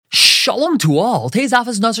Shalom to all. Today's daf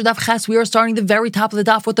is Nazir Daf Ches. We are starting the very top of the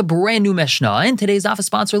daf with a brand new Mishnah. And today's daf is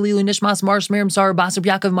sponsored Lilu Nishmas Mars Miriam Sarah Basar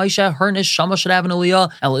Yaakov Maisha Hernish Shama Shadav and Aliyah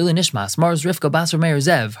and Lilu Nishmas Mars Rivka Basar Meir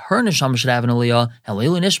Zev Hernish Shama Shadav and Aliyah and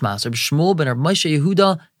Lilu Nishmas Reb Shmuel ben Reb Moshe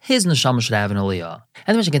Yehuda. His neshama should have an aliyah.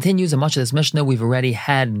 And the Mishnah continues, and much of this Mishnah we've already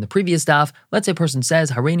had in the previous daf. Let's say a person says,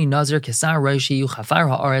 Hareini Nazir Kesar Reishi Chafar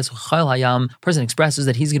Haaretz Chayil Hayam. Person expresses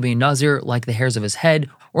that he's going to be a Nazir like the hairs of his head,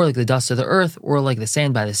 or like the dust of the earth, or like the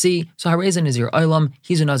sand by the sea. So Hareza Nazir Olam,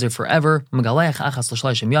 he's a Nazir forever. Megalech Achas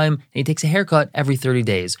L'Shleishim Yom, and he takes a haircut every 30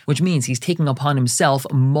 days, which means he's taking upon himself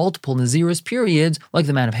multiple Nazirus periods, like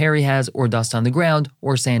the amount of hair he has, or dust on the ground,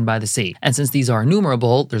 or sand by the sea. And since these are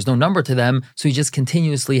innumerable, there's no number to them, so he just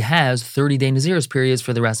continuously has 30-day Nazirus periods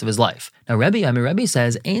for the rest of his life. Now Rebbe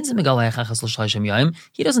says, he doesn't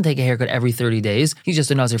take a haircut every 30 days, he's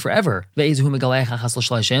just a Nazir forever.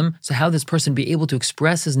 So how this person be able to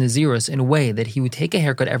express his Nazirus in a way that he would take a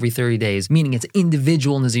haircut every 30 days, meaning it's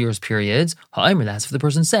individual Nazirus periods? That's if the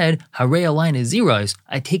person said, Harei alai Nazirus,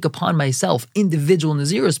 I take upon myself individual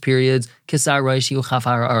Nazirus periods, according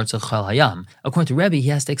to Rebbe, he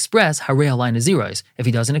has to express Harei alai Nazirus. If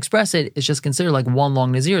he doesn't express it, it's just considered like one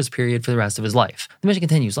long Nazirus period for the rest of his life. The Mishnah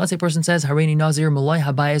continues. Let's say a person says, Hareini Nazir Malay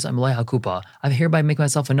Habayis Malay Hakupa. I hereby make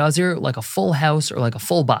myself a Nazir like a full house or like a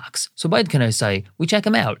full box. So Baid can I say, we check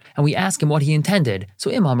him out and we ask him what he intended.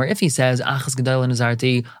 So Imamar, if he says, Achas Gedayla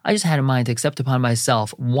Nazarti, I just had in mind to accept upon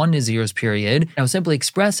myself one Nazir's period, and I was simply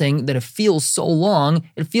expressing that it feels so long,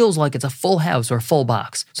 it feels like it's a full house or a full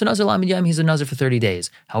box. So Nazir Lamed Yom, he's a Nazir for 30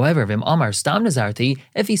 days. However, Vim Amar Stam Nazarti,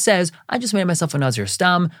 if he says, I just made myself a Nazir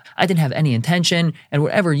Stam, I didn't have any intention, and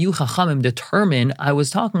whatever you Chachamim determine I was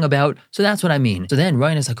talking about, so that's what I mean. So then,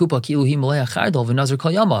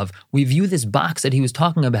 we view this box that he was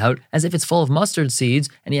talking about as if it's full of mustard seeds,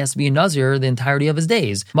 and he has to be a Nazir the entirety of his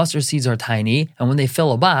days. Mustard seeds are tiny, and when they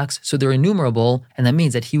fill a box, so they're innumerable, and that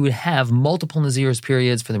means that he would have multiple Nazir's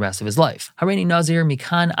periods for the rest of his life. Hareini Nazir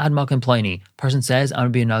mikan ad makan pliny. Person says, I'm going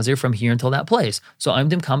to be a Nazir from here until that place. So I'm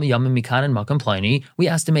dim kama yamim mikan and makan pliny. We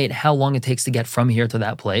estimate how long it takes to get from here to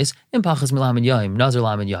that place. In pachas milamed yom, Nazir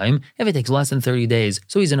lamed yom. If it takes less than 30 days,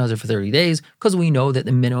 so he's a Nazir for 30 days, because we know that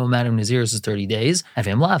the minimum amount of Nazirs is 30 days.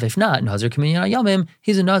 If not, Nazir Kaminyan Yamim,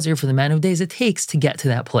 he's a Nazir for the amount of days it takes to get to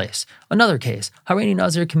that place. Another case, Hareini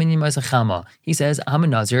Nazir Kaminyan Maisachama. He says, I'm a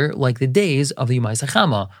Nazir like the days of the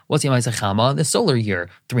Yemaisachama. What's Yemaisachama? The solar year,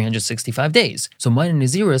 365 days. So mine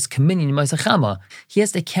Naziris Kaminyan Maisachama. He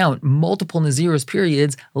has to count multiple Naziris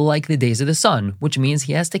periods like the days of the sun, which means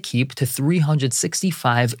he has to keep to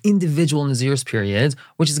 365 individual Naziris periods,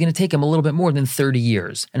 which is going to take him a little bit more than 30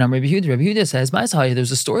 years. And Rabbi Yehuda says,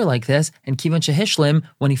 there's a story like this, and Kivan Shehishlim,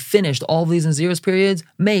 when he finished all of these Nazirus periods,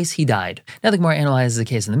 Mace, he died. Now the Gemara analyzes the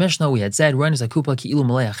case in the Mishnah. We had said, we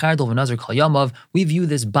view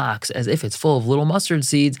this box as if it's full of little mustard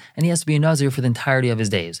seeds, and he has to be a Nazir for the entirety of his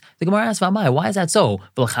days. The Gemara asks, why is that so?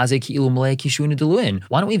 Why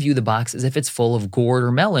don't we view the box as if it's full of gourd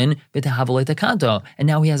or melon, and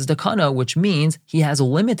now he has a takana, which means he has a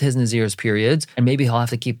limit to his Nazirus periods, and maybe he'll have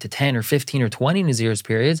to keep to 10 or 15 or 20 Nazirus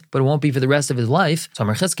periods, but it won't be for the rest of his life. So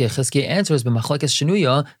Amar Chizkiah answers, but Machlekes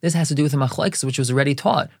Shenuya, this has to do with the Machlekes which was already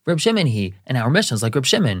taught. Reb Shimon and our Mishnah is like Reb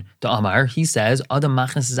Shimon. The Amar, he says, Adam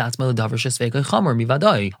machnes zatzma ledavar shesvekei chamer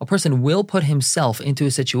mivadai. A person will put himself into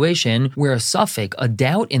a situation where a suffix, a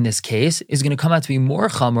doubt in this case, is going to come out to be more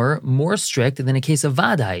chamer, more strict than a case of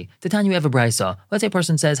vadai. The time you have a brisa. Let's say a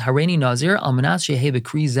person says, Hareini Nazir almanas shehe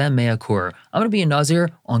bekri zeh mea kur. I'm going to be a Nazir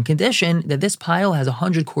on condition that this pile has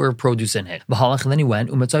 100 kur of produce in it. And then he went,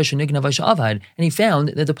 and he found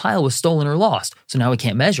that the pile was stolen or lost. So now we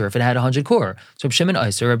can't measure if it had 100 kur. So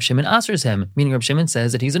Reb Shimon answers him, meaning Reb Shimon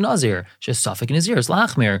says that he's a Nazir. Just Safek Naziris,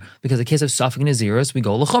 Lachmir. Because in the case of Safek Naziris, we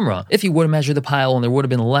go L'chumra. If he would have measured the pile and there would have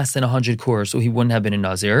been less than 100 kur, so he wouldn't have been a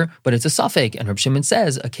Nazir, but it's a Safek. And Reb Shimon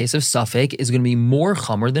says a case of Safek is going to be more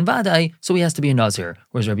Chumr than Vadai, so he has to be a Nazir.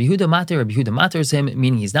 Whereas Rabbi Yehuda maters him,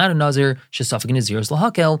 meaning he's not a Nazir, just Safek Naziris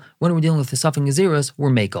Lahakel. When we're dealing with the Safek Naziris, we're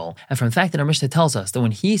Makel. And from the fact that our Mishnah tells us that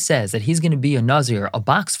when he says that he's going to be a Nazir, a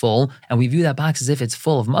box full, and we view that box as if it's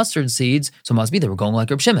full of mustard seeds, so it must be that we're going like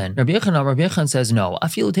Reb Shimon. Rabbi Yechon says no.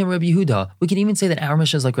 Afilu Rabbi Yehuda. We can even say that our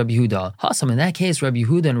Mishnah is like Rabbi Yehuda. Hasam, in that case, Rabbi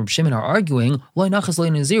Yehuda and Reb Shimon are arguing, Loi nachas lei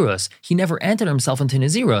Nazirus. He never entered himself into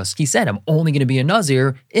Nazirus. He said, I'm only going to be a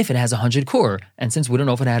Nazir if it has 100 kur. And since we don't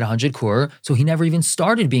know if it had 100 kur, so he never even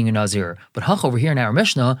started being a Nazir. But Hach over here in our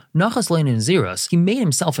Mishnah, nachas lei Nazirus. He made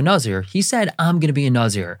himself a Nazir. He said, I'm going to be a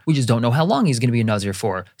Nazir. We just don't know how long he's going to be a Nazir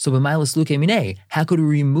for. So b'mailas luke minei, how could we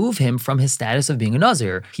remove him from his status of being a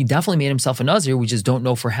Nazir? He definitely made himself a Nazir, we just don't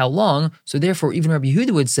know for how long, so therefore even Rabbi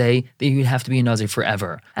Yehuda would say that he would have to be a Nazir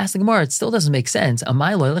forever. Ask the Gemara, it still doesn't make sense. Still,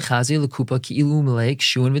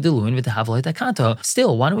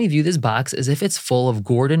 why don't we view this box as if it's full of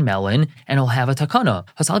gourd and melon, and it'll have a takana?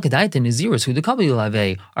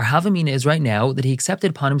 Our Havamina is right now that he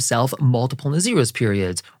accepted upon himself multiple Nazirus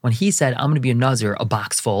periods. When he said, I'm going to be a Nazir, a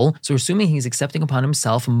box full, so we're assuming he's accepting upon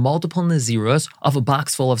himself multiple Nazirus of a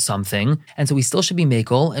box full of something, and so we still should be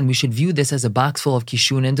Mekel, and we should view this as a box full of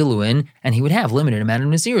Kishun and Deluin, and he would have limited amount of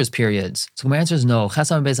Nazirus periods. So my answer is no.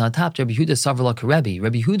 Chasam Bez on top, Rabbi Yehuda Savar Rebbe.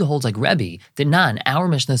 Rabbi Yehuda holds like Rebbe. Our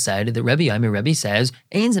Mishnah said that Rebbe says,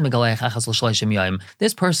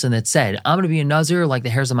 this person that said, I'm going to be a Nazir like the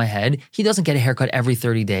hairs on my head, he doesn't get a haircut every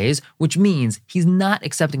 30 days, which means he's not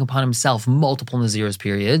accepting upon himself multiple Nazirus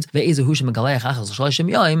periods.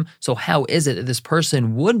 So how is it that this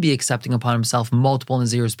person would be accepting upon himself multiple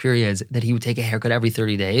Nazirus periods that he would take a haircut every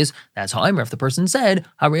 30 days? That's how if the person said,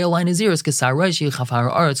 I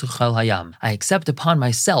accept upon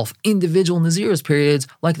myself individual Nazirus periods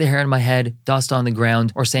like the hair on my head, dust on the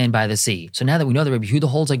ground, or sand by the sea. So now that we know that Rabbi Yehuda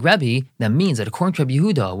holds like Rebbe, that means that according to Rabbi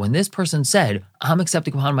Yehuda, when this person said, I'm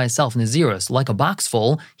accepting upon myself Nazirus like a box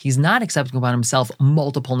full, he's not accepting upon himself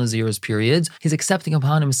multiple Nazirus periods. He's accepting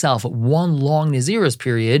upon himself one long Nazirus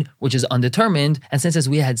period, which is undetermined. And since, as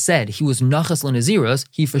we had said, he was nachas Nazirus,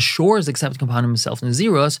 he for sure is accepting upon himself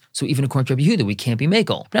Nazirus. So even according to Rabbi Yehuda, we can't be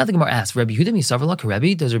Mekel. But now the Gemara asks, Rabbi Yehuda misavar like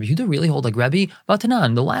Rebbe? Does Rabbi Yehuda really hold like Rebbe?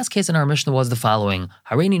 Vatanan, the last case in our Mishnah was the following: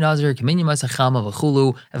 Hareini Nazir k'minyan ma'asachama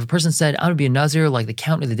v'chulu. If a person said, I'm going to be a Nazir like the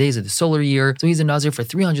count of the days of the solar year, so he's a Nazir for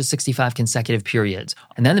 365 consecutive periods.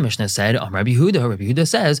 And then the Mishnah said, Rabbi Yehuda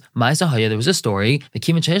says, Ma'asahaya, there was a story, the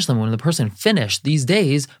Kivan Sheshlam, when the person finished these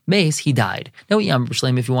days, Mace, he died. Now,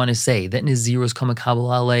 if you want to say that Nazirus kamakabal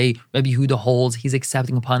alei, Rabbi Yehuda holds he's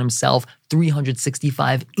accepting upon himself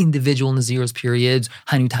 365 individual Nazirus periods.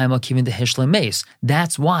 Hanu Taima Kivan de Hishla Mace.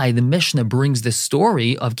 That's why the Mishnah brings the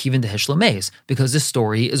story of Kivan de Hishla Mace, because this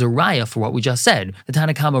story is a raya for what we just said. The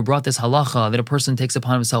Tanna Kama brought this halacha that a person takes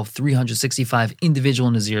upon himself 365 individual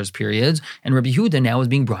Nazirus periods, and Rabbi Yehuda now is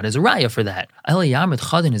being brought as a raya for that.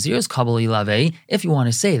 If you want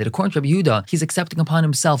to say that according to Rabbi Yehuda, he's accepting upon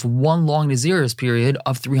himself one long Nazirus period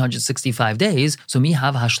of 365 days, so mi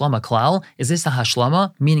have hashlama klal. Is this a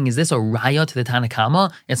hashlama? Meaning, is this a raya to the Tanna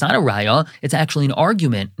Kama? It's not a raya. It's actually an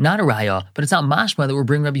argument, not a raya. But it's not mashma that we're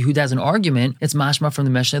bringing Rabbi Yehuda as an argument. It's mashma from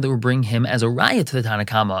the Mishnah that we're bringing him as a raya to the Tanna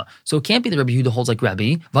Kama. So it can't be that Rabbi Yehuda holds like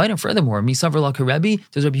Rebbe. Vayna, furthermore, misavar like Rebbe.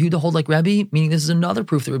 Does Rabbi Yehuda hold like Rebbe? Meaning this is another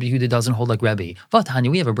proof that Rabbi Yehuda doesn't hold like Rebbe.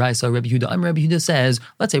 Vatanya, we have a brayso. Rabbi Yehuda says,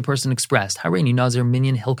 let's say a person expressed, Hareini Nazir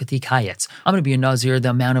minyan hilkati kayetz. I'm going to be a Nazir the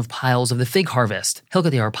amount of piles of the fig harvest.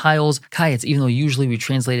 Hilkati are piles. Kayetz, even though usually we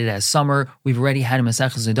translate it as summer, we've already had in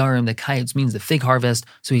Maseches Nedarim that kayetz means the fig harvest.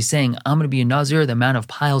 So he's saying, I'm going to be a Nazir the amount of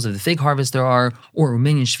piles of the fig harvest there are, or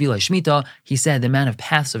minyan shvilei shmita. He said the amount of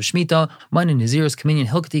paths of shmita. Minyan Nazirus kaminyan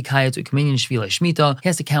hilkati kayetz kaminyan shvilei shmita. He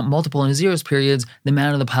has to count multiple Nazirus periods, the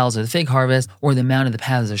amount of the piles of the fig harvest, or the amount of the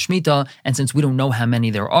paths of shmita. And since we don't know how many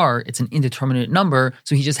there are, it's an indeterminate number,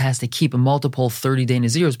 so he just has to keep multiple 30-day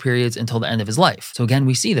Nazirus periods until the end of his life. So again,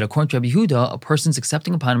 we see that according to Rabbi Yehuda, a person's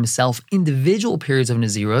accepting upon himself individual periods of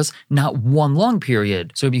Nazirus, not one long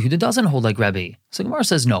period. So Rabbi Yehuda doesn't hold like Rebbe. So Gemara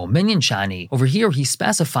says no, minyan shani. Over here, he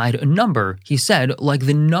specified a number. He said, like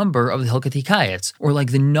the number of the Hilkati Kayetz, or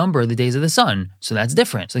like the number of the days of the sun. So that's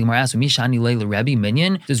different. So Gemara asks, mi shani leila Rebbe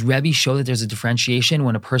minyan? Does Rebbe show that there's a differentiation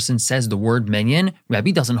when a person says the word minyan?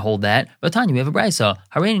 Rebbe doesn't hold that. But Tanya, we have a brayso.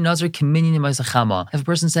 Hareini Nazir kiminyan ma'asachama. If a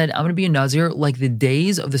person said, I'm going to be a Nazir like the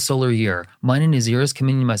days of the solar year, minyan Nazirus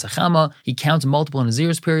kiminyan ma'asachama, he counts multiple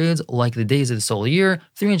Nazirus periods like the days of the solar year,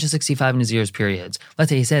 365 Nazirus periods. Let's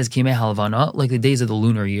say he says kimei halavana, like the days of the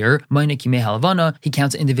lunar year, minyan kimei halavana, he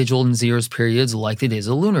counts individual Nazirus periods like the days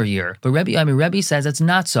of the lunar year. But Rebbe says that's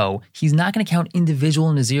not so. He's not going to count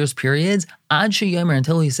individual Nazirus periods ad sheyomer,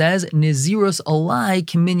 until he says Nazirus alai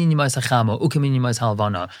kiminyan ma'asachama ukiminyan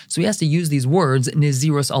ma'ashalavana. So he has to use these words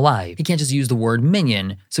Nazirus alai. He can't just use the word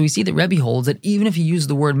minyan. So we see that Rebbe holds that even if he uses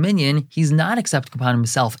the word minyan, he's not accepting upon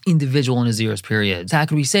himself individual Nazirus periods. So how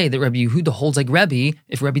could we say that Rabbi Yehuda holds like Rebbe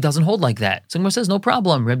if Rebbe doesn't hold like that? So Gemara says no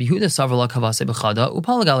problem. Rabbi Yehuda savar la kavase b'chada,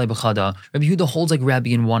 upalag ale b'chada. Rabbi Yehuda holds like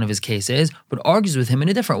Rabbi in one of his cases, but argues with him in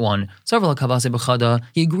a different one. Sarval kavase b'chada,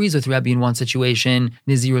 he agrees with Rabbi in one situation,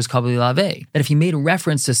 Nazir's kabli lave, that if he made a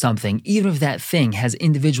reference to something, even if that thing has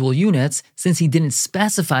individual units, since he didn't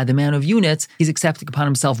specify the amount of units, he's accepting upon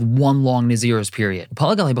himself one long Nazir's period.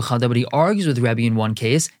 Upalag ale b'chada, but he argues with Rabbi in one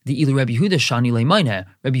case, the ilu Rabbi Yehuda shani le'mayne.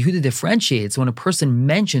 Rabbi Yehuda differentiates when a person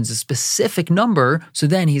mentions a specific number, so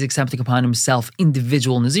then he's accepting upon himself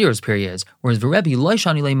individual Nazir's periods. Whereas Rebbe loy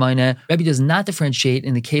shani le'mayne, Rebbe does not differentiate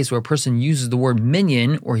in the case where a person uses the word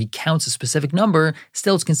minyan or he counts a specific number,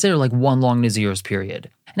 still it's considered like one long Nazir's period.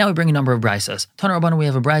 Now we bring a number of braisos. Tana Rabbanan, we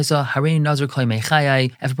have a braisa, Hareini Nazir klei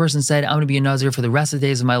mechayai. If a person said, I'm going to be a Nazir for the rest of the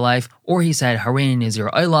days of my life, or he said, Hareini Nazir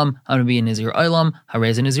Olam, I'm going to be a Nazir Olam,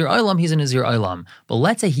 Harez a Nazir Olam, he's a Nazir Olam. But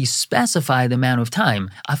let's say he specified the amount of time.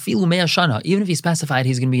 Afilu mea shana, even if he specified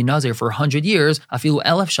he's going to be a Nazir for 100 years, afilu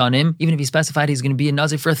elef shanim, even if he specified he's going to be a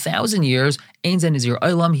Nazir for 1,000 years, ein ze Nazir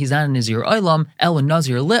Olam, he's not a Nazir Olam, el a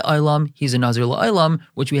Nazir le Olam, he's a Nazir le Olam,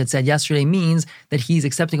 which we had said yesterday means that he's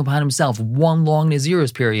accepting upon himself one long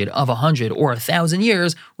Nazir's period of 100 or 1,000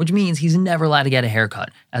 years, which means he's never allowed to get a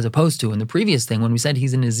haircut. As opposed to in the previous thing, when we said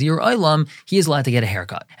he's a Nazir Olam, he is allowed to get a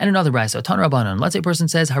haircut. And another brayso, Tana Rabbanan, let's say a person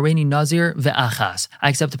says, Hareini Nazir ve'achas, I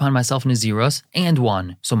accept upon myself Naziros and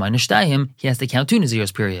one. So my nishtayim, he has to count 2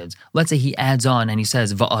 Naziros periods. Let's say he adds on and he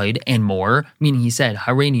says va'oid and more, meaning he said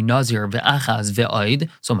Hareini Nazir ve'achas ve'oid,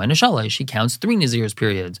 so my nishalish, he counts 3 Naziros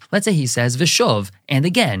periods. Let's say he says v'shov and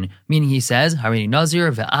again, meaning he says Hareini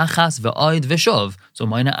Nazir ve'achas ve'oid v'shov, so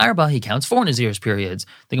Moina Arba, he counts 4 Nazir's periods.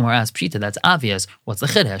 The Gemara asks, Pshita, that's obvious. What's the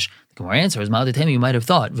Chiddush? The Gemara answers, Ma'adatemi, you might have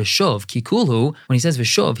thought, V'shov, Kikulu, when he says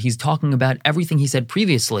V'shov, he's talking about everything he said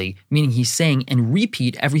previously, meaning he's saying and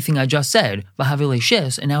repeat everything I just said. V'havile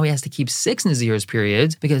shis, and now he has to keep 6 Nazir's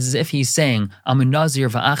periods, because as if he's saying, I'm a Nazir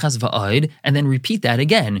v'achas v'oid, and then repeat that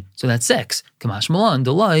again. So that's 6. Kamash Malan,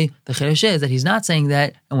 Delay, the Chiddush is that he's not saying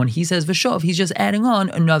that, and when he says V'shov, he's just adding on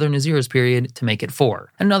another Nazir's period to make it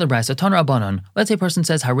 4. Another brayso, Tana Rabbanan, let's say a person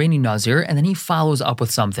says Hareini Nazir, and then he follows up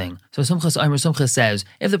with something. So Sumchas Omer Sumchas says,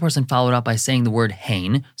 if the person followed up by saying the word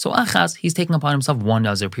Hain, so Achas, he's taking upon himself 1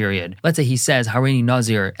 Nazir period. Let's say he says Hareini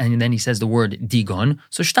Nazir, and then he says the word Digon,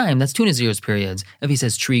 so Shtaim, that's 2 Nazir's periods. If he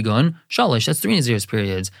says Trigon, Shalish, that's 3 Nazir's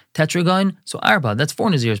periods. Tetragon, so Arba, that's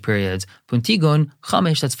 4 Nazir's periods. Puntigon,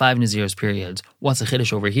 Chamesh, that's 5 Nazir's periods. What's the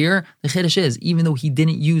Chiddush over here? The Chiddush is, even though he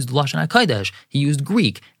didn't use Lashon HaKodesh, he used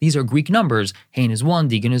Greek. These are Greek numbers. Hain is 1,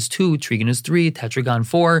 Digon is 2, Trigon is 3, Tetragon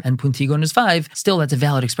 4, and Puntigon is 5. Still, that's a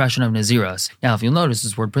valid expression of Naziros. Now, if you'll notice,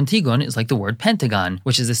 this word Puntigon is like the word pentagon,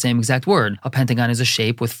 which is the same exact word. A pentagon is a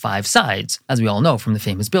shape with 5 sides, as we all know from the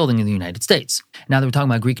famous building in the United States. Now that we're talking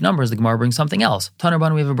about Greek numbers, the Gemara brings something else.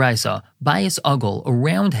 Tanarban, we have a brayso. Bias ugol, a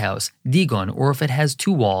round house, Digon, or if it has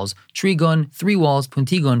 2 walls, Trigon, 3 walls,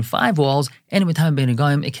 Puntigon, 5 walls, and in time by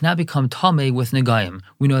Negayim, it cannot become Tameh with Negayim.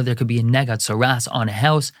 We know that there could be a Negat Saras on a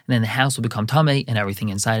house, and then the house will become Tameh and everything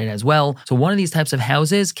inside it as well. So one of these types of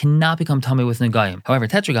houses cannot become Tameh with Negayim. However,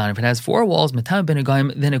 Tetragon, if it has 4 walls, Matam ben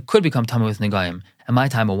Negayim, then it could become Tameh with Negayim. And my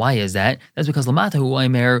time, why is that? That's because Lamata Hu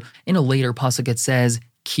Aimer, in a later pasuk it says,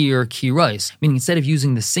 Kir Kirais, meaning instead of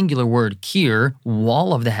using the singular word kir,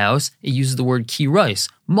 wall of the house, it uses the word kirais,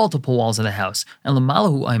 multiple walls of the house. And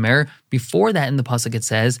Lamalahu Aimer, before that in the pasuk it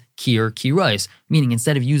says Kir Kirais, meaning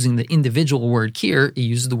instead of using the individual word kir, it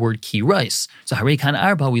uses the word kirais. So Harekan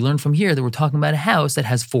Arba, we learn from here that we're talking about a house that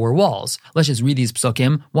has 4 walls. Let's just read these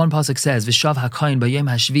psukim. One pasuk says Vishav HaKain B'Yom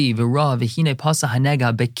HaShvi V'Ra V'Hine Pasa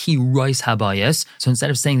HaNega B'Kirais Habayis. So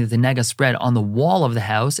instead of saying that the nega spread on the wall of the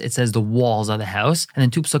house, it says the walls of the house. And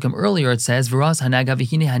then 2 psukim earlier it says V'Ras HaNega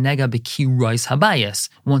V'Hine HaNega B'Kirais Habayis.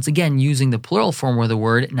 Once again using the plural form of the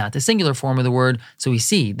word, not the singular form of the word. So we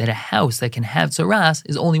see that a house that can have tzaras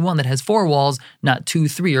is only one that has 4 walls, not 2,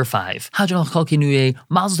 3, or 5. Mazel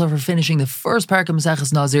tov for finishing the first parak of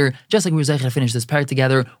Maseches Nazir. Just like we were zeicher to finish this parak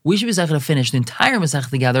together, we should be zeicher to finish the entire Masech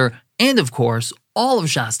together, and of course, all of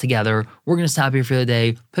Shas together. We're going to stop here for the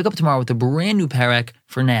day, pick up tomorrow with a brand new parak.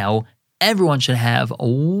 For now, everyone should have a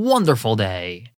wonderful day.